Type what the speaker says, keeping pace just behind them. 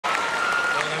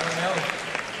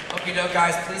Okie doke,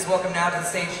 guys. Please welcome now to the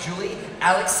stage Julie,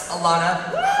 Alex, Alana,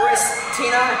 Chris,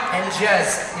 Tina, and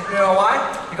Jez. You know why?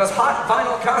 Because hot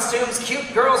vinyl costumes,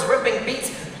 cute girls ripping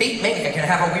beats, Beatmania can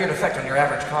have a weird effect on your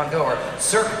average con goer.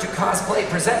 Cirque du Cosplay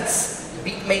presents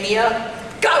Beatmania.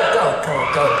 Go, go,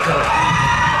 go, go,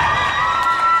 go.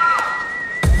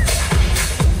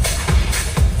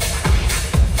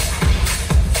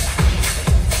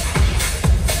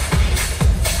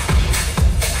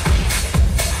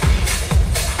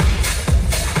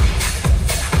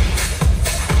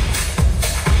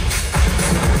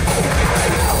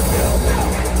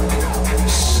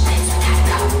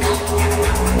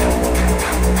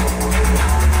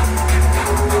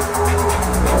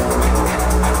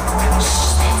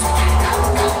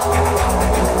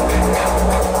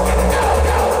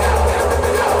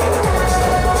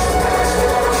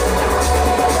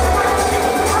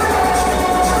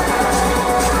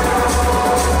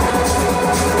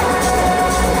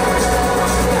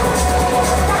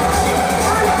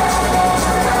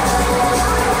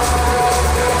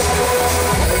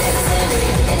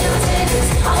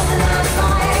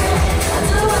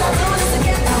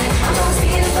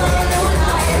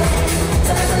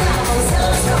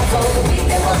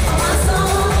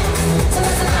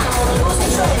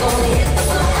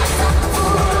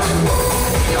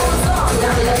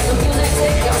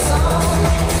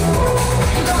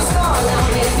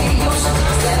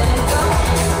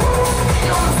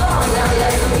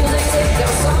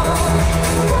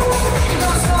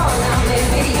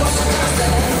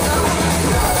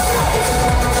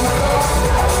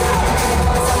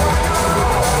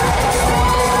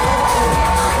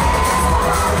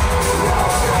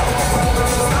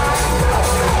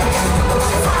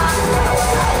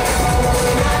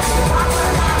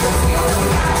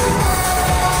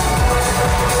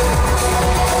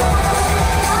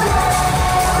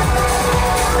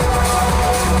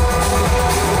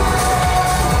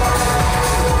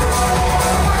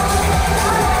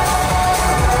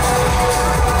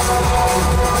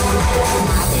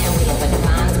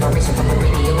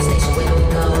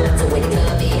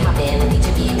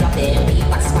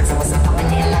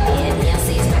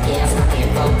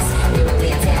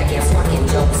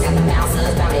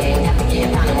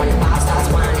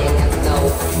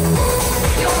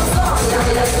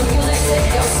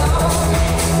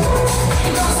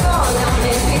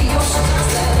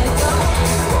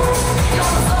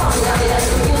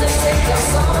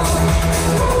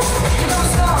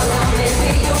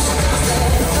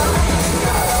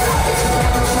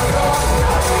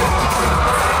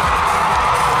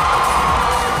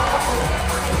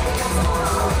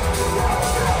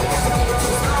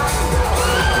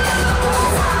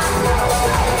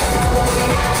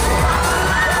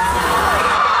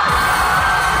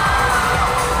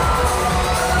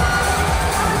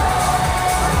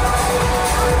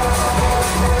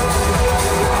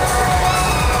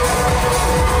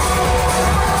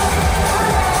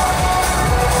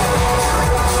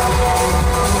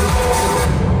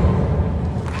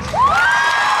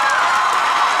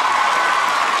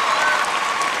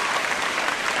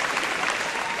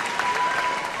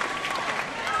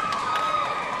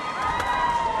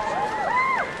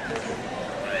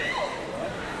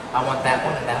 I want that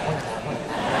one and that one and that one and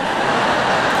that one.